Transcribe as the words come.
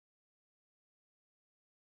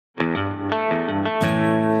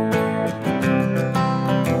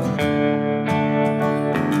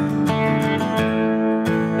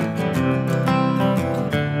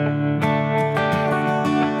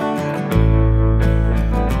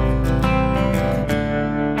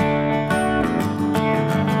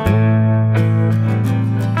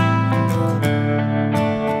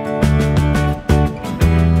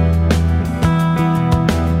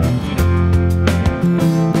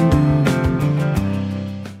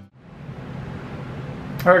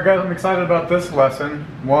Alright guys, I'm excited about this lesson.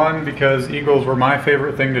 One, because eagles were my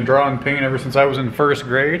favorite thing to draw and paint ever since I was in first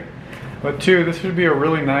grade. But two, this should be a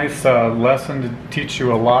really nice lesson to teach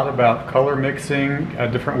you a lot about color mixing,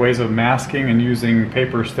 different ways of masking and using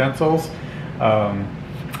paper stencils.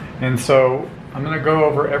 And so I'm going to go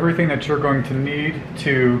over everything that you're going to need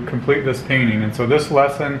to complete this painting. And so this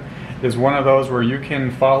lesson is one of those where you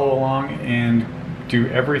can follow along and do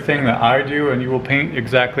everything that I do, and you will paint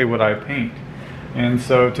exactly what I paint. And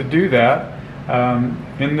so to do that,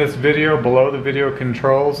 in this video, below the video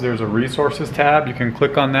controls, there's a resources tab. You can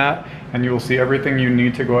click on that and you will see everything you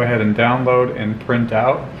need to go ahead and download and print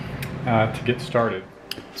out to get started.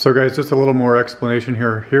 So guys, just a little more explanation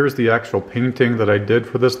here. Here's the actual painting that I did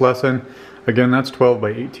for this lesson. Again, that's 12 by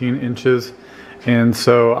 18 inches. And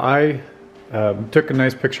so I took a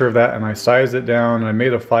nice picture of that and I sized it down, and I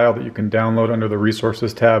made a file that you can download under the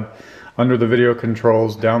resources tab. Under the video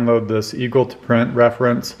controls, download this eagle to print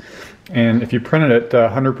reference, and if you print it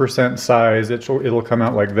at 100% size, it'll come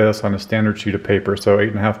out like this on a standard sheet of paper, so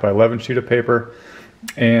 8.5 by 11 sheet of paper.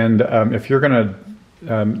 And if you're going to,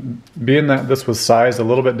 being that this was sized a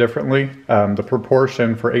little bit differently, the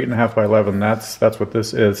proportion for 8.5 by 11, that's what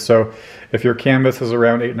this is. So if your canvas is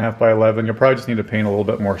around 8.5 by 11, you'll probably just need to paint a little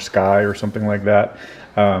bit more sky or something like that.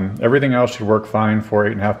 Everything else should work fine for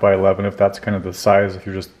 8.5 by 11 if that's kind of the size, if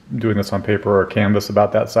you're just doing this on paper or canvas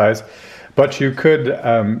about that size. But you could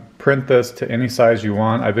print this to any size you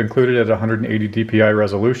want. I've included it at 180 dpi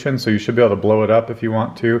resolution, so you should be able to blow it up if you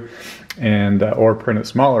want to, and or print it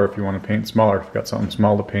smaller if you want to paint smaller, if you've got something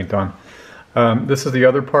small to paint on. This is the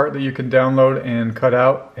other part that you can download and cut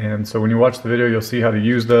out, and so when you watch the video you'll see how to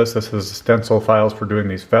use this. This is stencil files for doing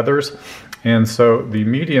these feathers, and so the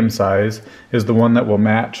medium size is the one that will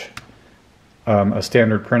match a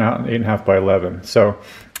standard printout in 8.5 by 11. So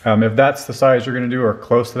if that's the size you're going to do, or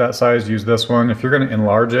close to that size, use this one. If you're going to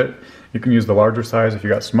enlarge it, you can use the larger size. If you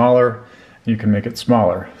got smaller, you can make it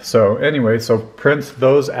smaller. So anyway, so print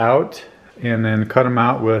those out and then cut them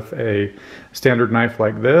out with a standard knife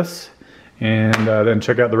like this, and then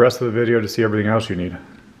check out the rest of the video to see everything else you need.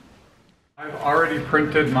 I've already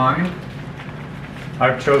printed mine.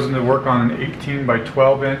 I've chosen to work on an 18 by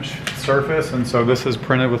 12 inch surface, and so this is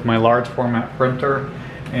printed with my large format printer,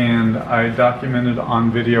 and I documented on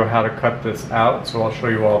video how to cut this out, so I'll show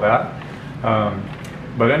you all that.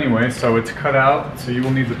 But anyway, so it's cut out, so you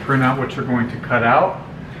will need to print out what you're going to cut out,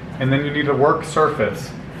 and then you need a work surface.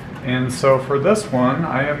 And so for this one,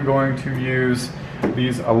 I am going to use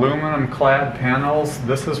these aluminum clad panels.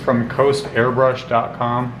 This is from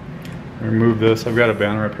coastairbrush.com. Remove this. I've got a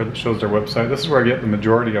banner up here that shows their website. This is where I get the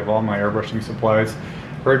majority of all my airbrushing supplies.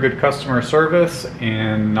 Very good customer service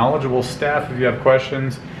and knowledgeable staff if you have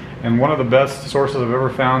questions, and one of the best sources I've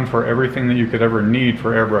ever found for everything that you could ever need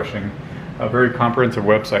for airbrushing. A very comprehensive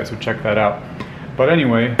website, so check that out. But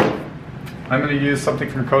anyway, I'm going to use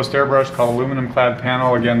something from Coast Airbrush called aluminum clad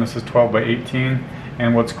panel. Again, this is 12 by 18.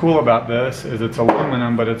 And what's cool about this is it's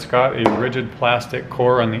aluminum, but it's got a rigid plastic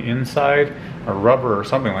core on the inside, or rubber or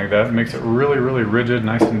something like that. It makes it really, really rigid,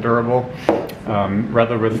 nice and durable.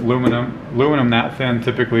 Rather with aluminum that thin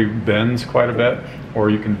typically bends quite a bit, or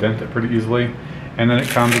you can dent it pretty easily. And then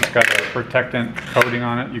it's got a protectant coating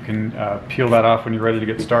on it. You can peel that off when you're ready to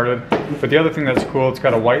get started. But the other thing that's cool, it's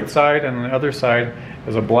got a white side, and on the other side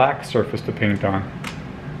is a black surface to paint on.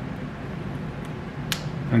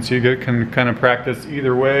 And so you can kind of practice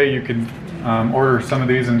either way. You can order some of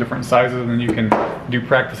these in different sizes, and then you can do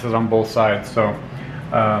practices on both sides. So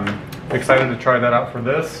excited to try that out for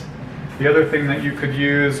this. The other thing that you could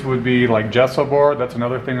use would be like gesso board. That's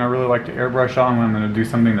another thing I really like to airbrush on when I'm going to do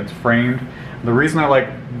something that's framed. The reason I like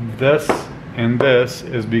this and this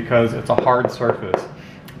is because it's a hard surface,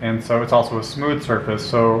 and so it's also a smooth surface.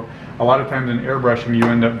 So a lot of times in airbrushing you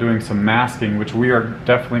end up doing some masking, which we are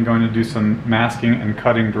definitely going to do some masking and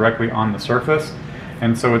cutting directly on the surface.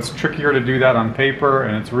 And so it's trickier to do that on paper,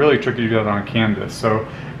 and it's really tricky to do that on canvas. So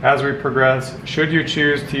as we progress, should you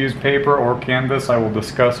choose to use paper or canvas, I will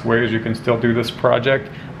discuss ways you can still do this project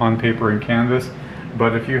on paper and canvas.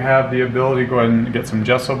 But if you have the ability, go ahead and get some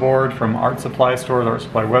gesso board from art supply stores, art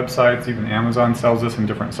supply websites. Even Amazon sells this in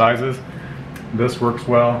different sizes. This works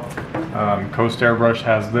well. Coast Airbrush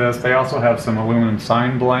has this. They also have some aluminum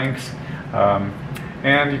sign blanks.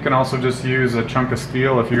 And you can also just use a chunk of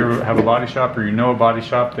steel if you have a body shop, or you know a body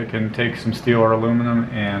shop that can take some steel or aluminum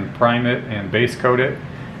and prime it and base coat it,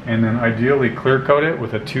 and then ideally clear coat it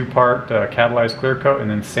with a 2-part catalyzed clear coat, and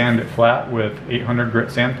then sand it flat with 800 grit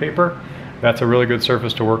sandpaper. That's a really good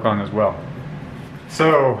surface to work on as well.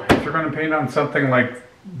 So if you're going to paint on something like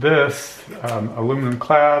this, aluminum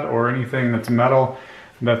clad or anything that's metal,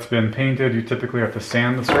 that's been painted, you typically have to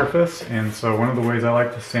sand the surface. And so one of the ways I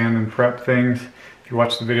like to sand and prep things, if you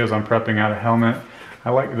watch the videos on prepping out a helmet, I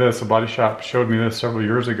like this. A body shop showed me this several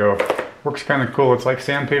years ago. Works kind of cool. It's like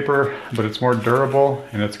sandpaper, but it's more durable,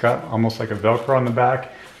 and it's got almost like a Velcro on the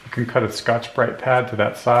back. You can cut a Scotch-Brite pad to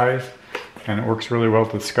that size, and it works really well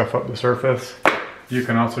to scuff up the surface. You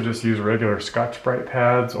can also just use regular Scotch-Brite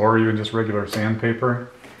pads or even just regular sandpaper.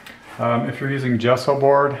 If you're using gesso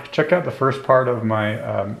board, check out the first part of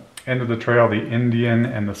my end of the trail, the Indian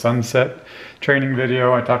and the sunset training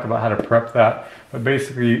video. I talk about how to prep that. But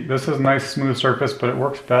basically, this is a nice smooth surface, but it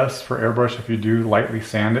works best for airbrush if you do lightly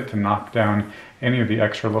sand it to knock down any of the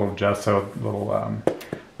extra little gesso, little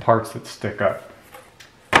parts that stick up.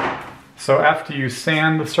 So after you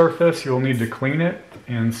sand the surface, you'll need to clean it.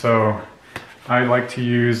 And so I like to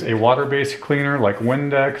use a water-based cleaner like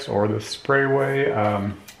Windex or the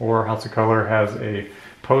Sprayway, or House of Color has a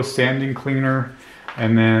post-sanding cleaner.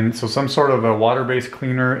 And then, so some sort of a water-based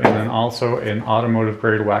cleaner, and then also an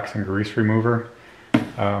automotive-grade wax and grease remover.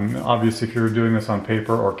 Obviously, if you're doing this on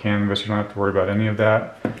paper or canvas, you don't have to worry about any of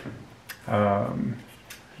that.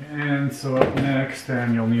 And so up next,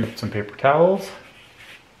 then you'll need some paper towels.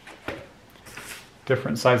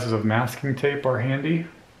 Different sizes of masking tape are handy.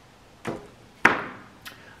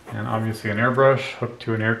 And obviously an airbrush hooked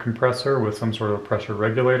to an air compressor with some sort of pressure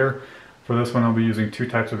regulator. For this one, I'll be using two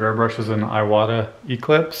types of airbrushes, an Iwata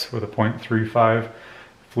Eclipse with a 0.35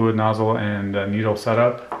 fluid nozzle and needle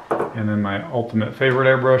setup. And then my ultimate favorite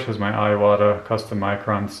airbrush is my Iwata Custom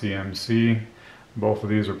Micron CMC. Both of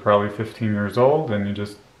these are probably 15 years old, and you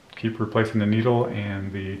just keep replacing the needle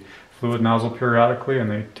and the fluid nozzle periodically,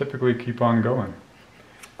 and they typically keep on going.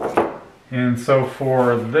 And so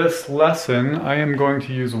for this lesson, I am going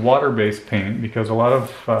to use water-based paint because a lot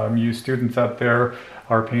of you students out there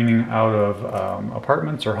are painting out of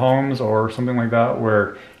apartments or homes or something like that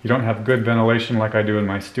where you don't have good ventilation like I do in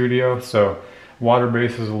my studio. So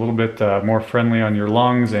water-based is a little bit more friendly on your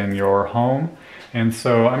lungs and your home. And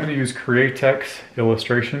so I'm going to use Createx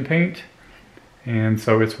illustration paint. And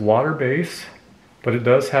so it's water-based, but it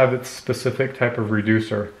does have its specific type of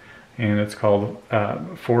reducer. And it's called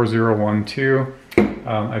 4012.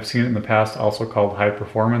 I've seen it in the past also called high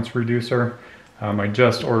performance reducer. I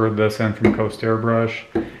just ordered this in from Coast Airbrush.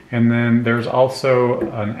 And then there's also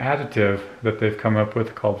an additive that they've come up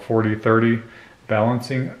with called 4030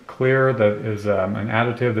 Balancing Clear, that is an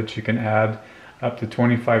additive that you can add up to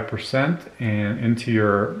 25% and into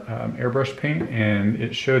your airbrush paint, and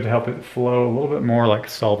it should help it flow a little bit more like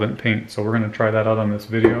solvent paint. So we're going to try that out on this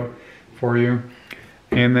video for you.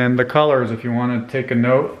 And then the colors, if you want to take a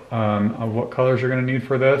note of what colors you're going to need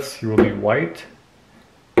for this, you will need white,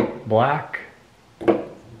 black,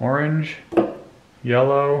 orange,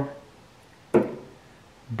 yellow,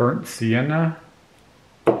 burnt sienna,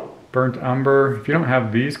 burnt umber. If you don't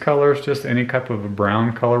have these colors, just any type of a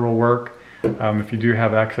brown color will work. If you do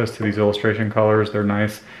have access to these illustration colors, they're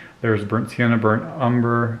nice. There's burnt sienna, burnt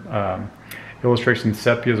umber, illustration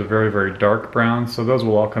sepia is a very, very dark brown, so those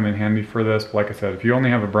will all come in handy for this. Like I said, if you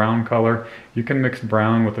only have a brown color, you can mix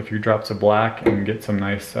brown with a few drops of black and get some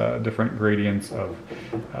nice different gradients of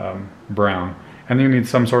brown. And then you need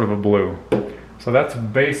some sort of a blue. So that's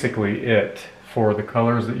basically it for the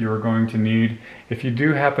colors that you are going to need. If you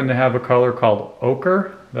do happen to have a color called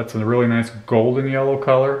ochre, that's a really nice golden yellow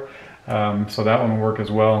color, so that one will work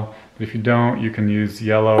as well. But if you don't, you can use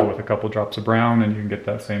yellow with a couple drops of brown and you can get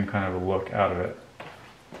that same kind of a look out of it.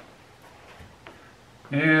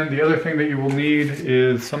 And the other thing that you will need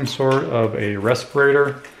is some sort of a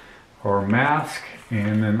respirator or mask.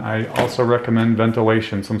 And then I also recommend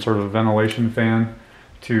ventilation, some sort of ventilation fan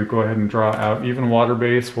to go ahead and draw out. Even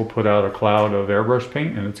water-based will put out a cloud of airbrush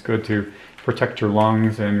paint, and it's good to protect your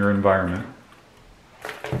lungs and your environment.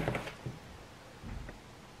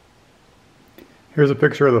 Here's a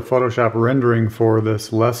picture of the Photoshop rendering for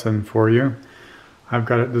this lesson for you. I've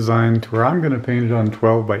got it designed to where I'm going to paint it on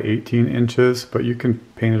 12 by 18 inches, but you can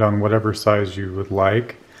paint it on whatever size you would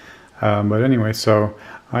like. But anyway, so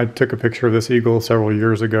I took a picture of this eagle several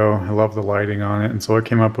years ago. I love the lighting on it, and so I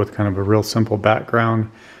came up with kind of a real simple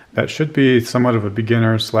background that should be somewhat of a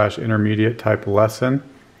beginner / intermediate type lesson.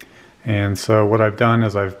 And so what I've done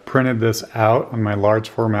is I've printed this out on my large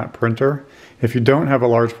format printer. If you don't have a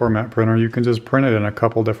large format printer, you can just print it in a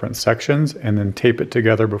couple different sections and then tape it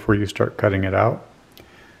together before you start cutting it out.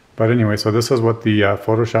 But anyway, so this is what the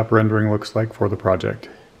Photoshop rendering looks like for the project.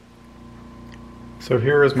 So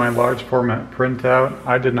here is my large format printout.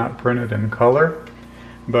 I did not print it in color,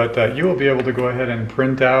 but you will be able to go ahead and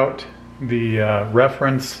print out the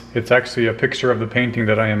reference. It's actually a picture of the painting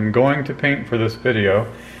that I am going to paint for this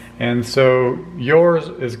video. And so yours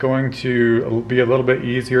is going to be a little bit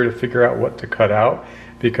easier to figure out what to cut out,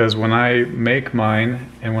 because when I make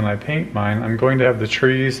mine and when I paint mine, I'm going to have the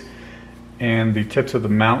trees and the tips of the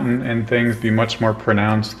mountain and things be much more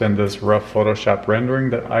pronounced than this rough Photoshop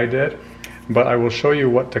rendering that I did. But I will show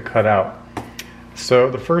you what to cut out.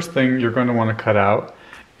 So the first thing you're going to want to cut out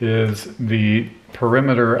is the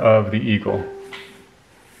perimeter of the eagle.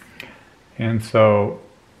 And so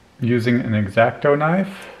using an X-Acto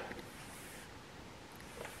knife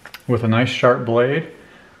with a nice sharp blade,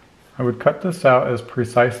 I would cut this out as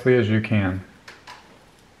precisely as you can.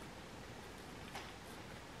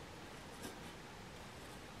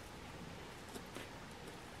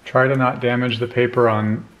 Try to not damage the paper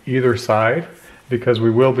on either side, because we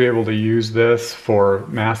will be able to use this for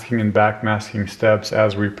masking and back masking steps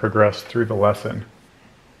as we progress through the lesson.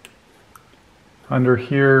 Under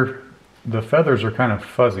here, the feathers are kind of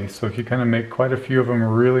fuzzy, so if you kind of make quite a few of them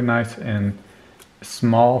really nice and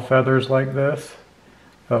small feathers like this,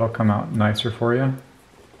 that'll come out nicer for you.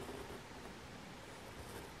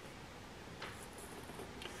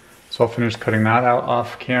 So I'll finish cutting that out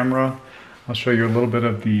off camera. I'll show you a little bit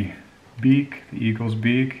of the beak, the eagle's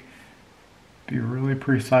beak. Be really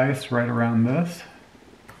precise right around this.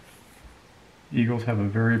 Eagles have a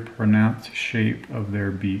very pronounced shape of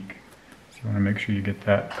their beak, so you want to make sure you get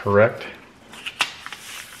that correct.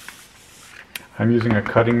 I'm using a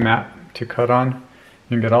cutting mat to cut on.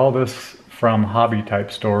 You can get all this from hobby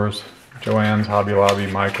type stores, Joann's, Hobby Lobby,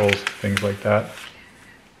 Michael's, things like that.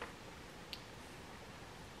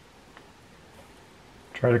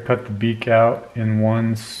 Try to cut the beak out in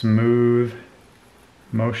one smooth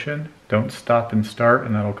motion. Don't stop and start,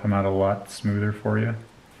 and that'll come out a lot smoother for you.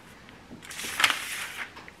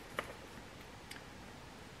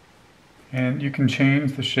 And you can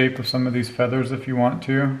change the shape of some of these feathers if you want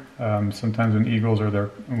to. Sometimes when eagles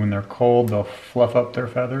when they're cold, they'll fluff up their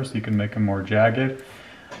feathers. You can make them more jagged,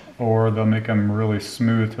 or they'll make them really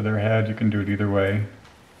smooth to their head. You can do it either way.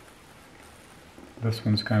 This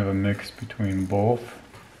one's kind of a mix between both.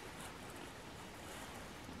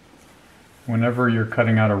 Whenever you're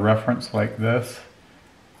cutting out a reference like this,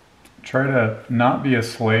 try to not be a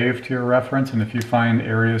slave to your reference, and if you find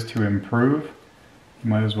areas to improve, you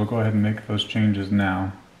might as well go ahead and make those changes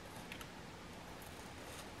now.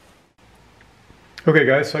 Okay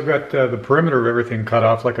guys, so I've got the perimeter of everything cut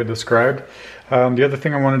off like I described. The other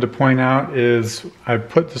thing I wanted to point out is I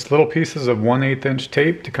put just little pieces of 1/8 inch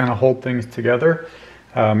tape to kind of hold things together.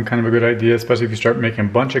 Kind of a good idea, especially if you start making a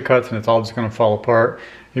bunch of cuts and it's all just going to fall apart.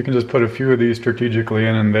 You can just put a few of these strategically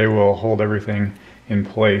in and they will hold everything in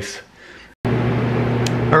place.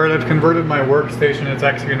 Alright, I've converted my workstation. It's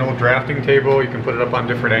actually an old drafting table. You can put it up on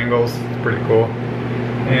different angles. It's pretty cool.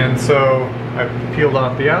 And so I've peeled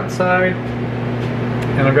off the outside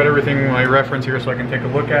and I've got everything my reference here so I can take a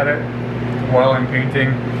look at it while I'm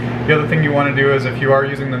painting. The other thing you want to do is, if you are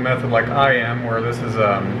using the method like I am, where this is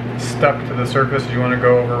stuck to the surface, you want to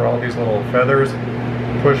go over all these little feathers,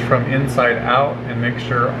 push from inside out and make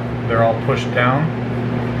sure they're all pushed down.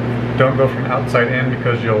 Don't go from outside in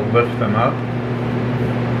because you'll lift them up.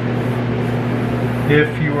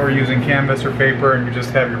 If you are using canvas or paper and you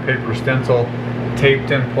just have your paper stencil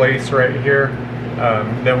taped in place right here,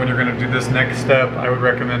 then when you're going to do this next step, I would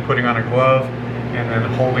recommend putting on a glove and then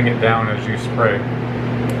holding it down as you spray.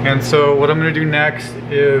 And so what I'm going to do next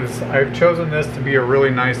is I've chosen this to be a really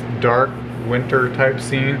nice dark winter type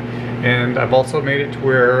scene, and I've also made it to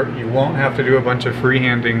where you won't have to do a bunch of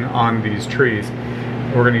freehanding on these trees.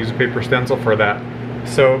 We're going to use a paper stencil for that.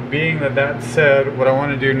 So being that said, what I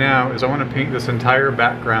want to do now is I want to paint this entire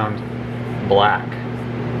background black.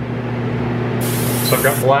 So I've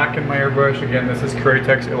got black in my airbrush. Again, this is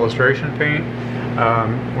Craytex illustration paint.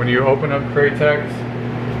 When you open up Craytex,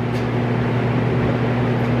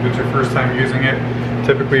 if it's your first time using it,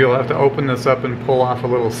 typically you'll have to open this up and pull off a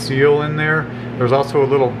little seal in there. There's also a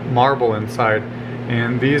little marble inside,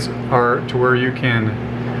 and these are to where you can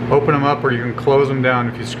open them up or you can close them down.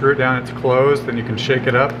 If you screw it down, it's closed, then you can shake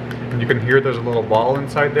it up and you can hear there's a little ball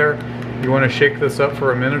inside there. You want to shake this up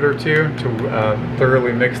for a minute or two to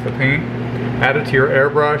thoroughly mix the paint. Add it to your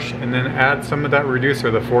airbrush and then add some of that reducer,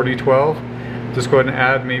 the 4012. Just go ahead and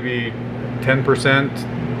add maybe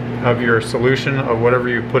 10% of your solution of whatever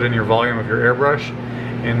you put in your volume of your airbrush,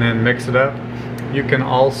 and then mix it up. You can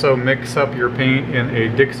also mix up your paint in a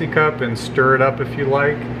Dixie cup and stir it up if you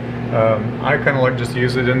like. I kind of like just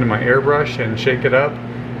use it into my airbrush and shake it up,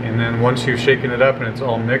 and then once you've shaken it up and it's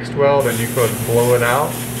all mixed well, then you go ahead and blow it out,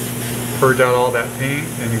 purge out all that paint,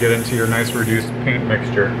 and you get into your nice reduced paint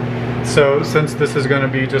mixture. So since this is going to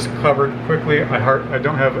be just covered quickly, I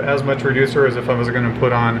don't have as much reducer as if I was going to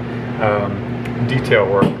put on detail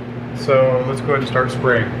work. So let's go ahead and start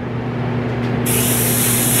spraying.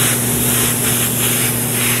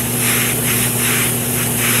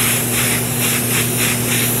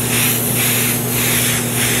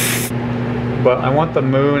 But I want the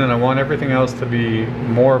moon and I want everything else to be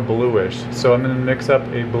more bluish. So I'm going to mix up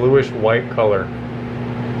a bluish white color.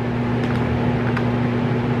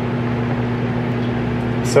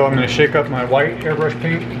 So I'm going to shake up my white airbrush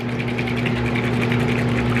paint.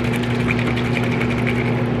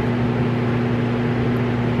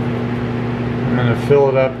 I'm going to fill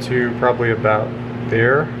it up to probably about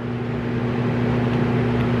there.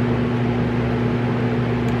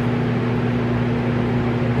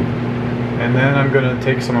 And then I'm going to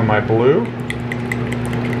take some of my blue.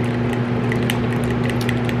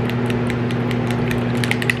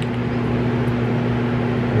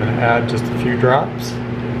 I'm going to add just a few drops.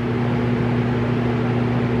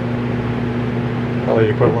 Probably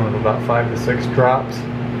the equivalent of about 5 to 6 drops.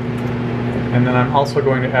 And then I'm also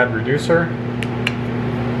going to add reducer.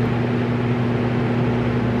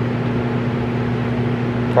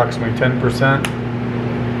 Approximately 10%.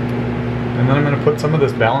 And then I'm going to put some of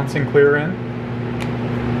this balancing clear in.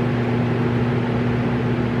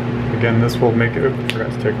 Again, this will make it, oops, I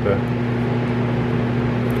forgot to take the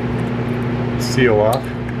seal off.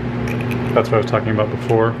 That's what I was talking about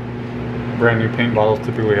before. Brand new paint bottles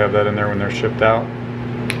typically have that in there when they're shipped out.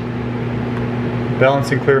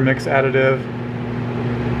 Balancing clear mix additive.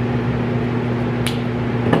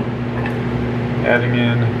 Adding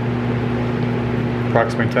in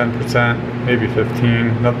approximately 10%, maybe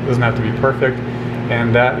 15, that doesn't have to be perfect,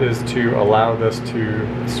 and that is to allow this to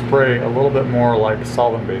spray a little bit more like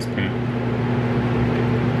solvent-based paint.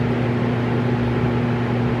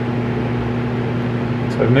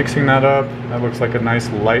 So mixing that up, that looks like a nice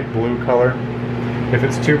light blue color. If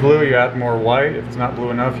it's too blue, you add more white. If it's not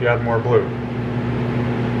blue enough, you add more blue.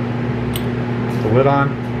 Put the lid on,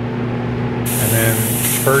 and then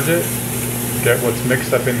purge it. Get what's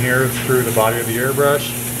mixed up in here through the body of the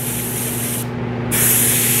airbrush.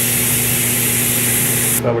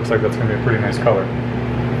 That looks like that's going to be a pretty nice color.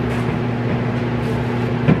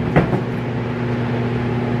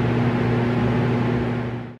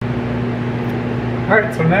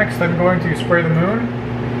 Alright, so next I'm going to spray the moon. I'm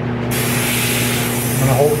going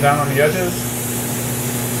to hold it down on the edges.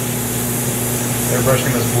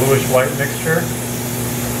 Airbrushing this bluish white mixture.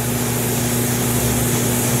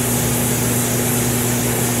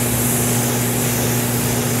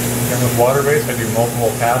 With water base, I do multiple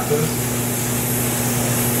passes.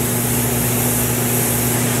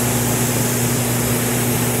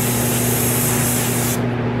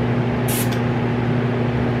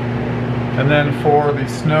 And then for the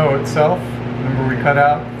snow itself, remember we cut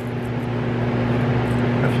out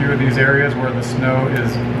a few of these areas where the snow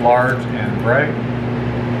is large and bright.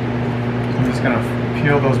 So I'm just going to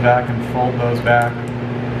peel those back and fold those back.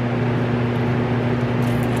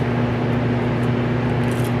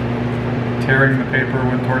 Tearing the paper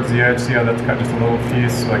went towards the edge. See how that's cut just a little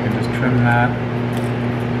piece, so I can just trim that.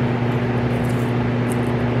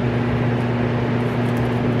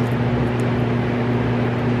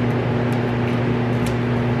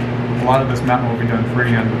 A lot of this mountain will be done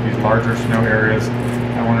freehand with these larger snow areas.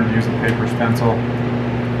 I wanted to use a paper stencil.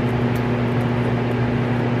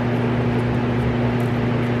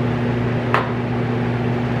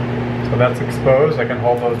 So that's exposed. I can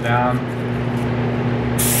hold those down.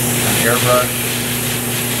 Airbrush.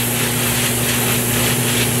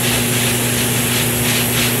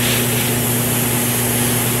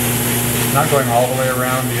 Not going all the way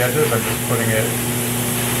around the edges, I'm just putting it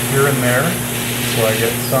here and there, so I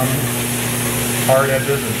get some hard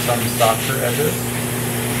edges and some softer edges.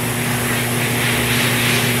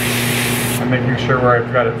 I'm making sure where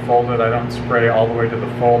I've got it folded, I don't spray all the way to the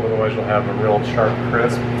fold, otherwise you'll have a real sharp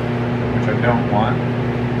crisp, which I don't want.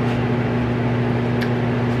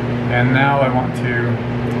 And now I want to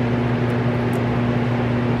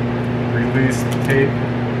release the tape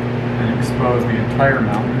and expose the entire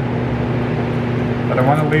mountain. But I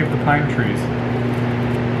want to leave the pine trees.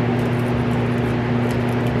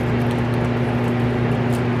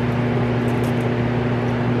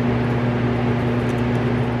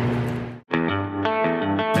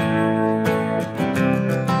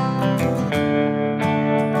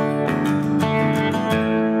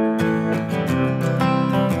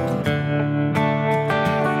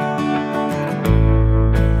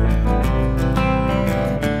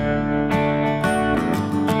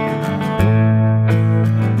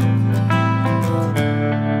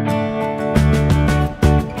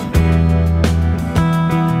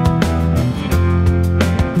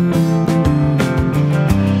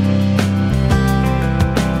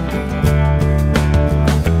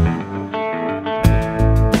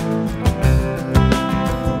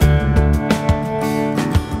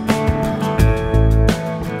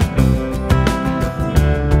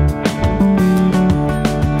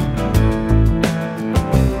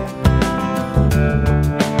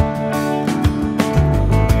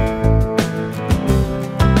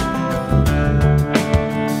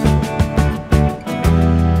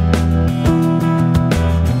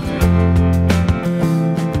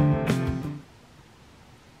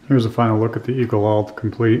 Here's a final look at the Eagle all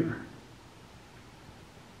complete.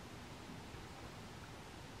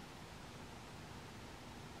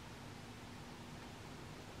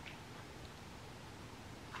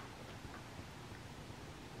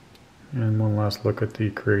 And one last look at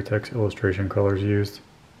the Createx illustration colors used.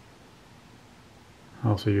 I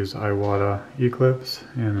also used Iwata Eclipse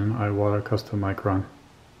and an Iwata Custom Micron.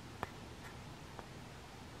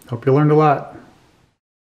 Hope you learned a lot.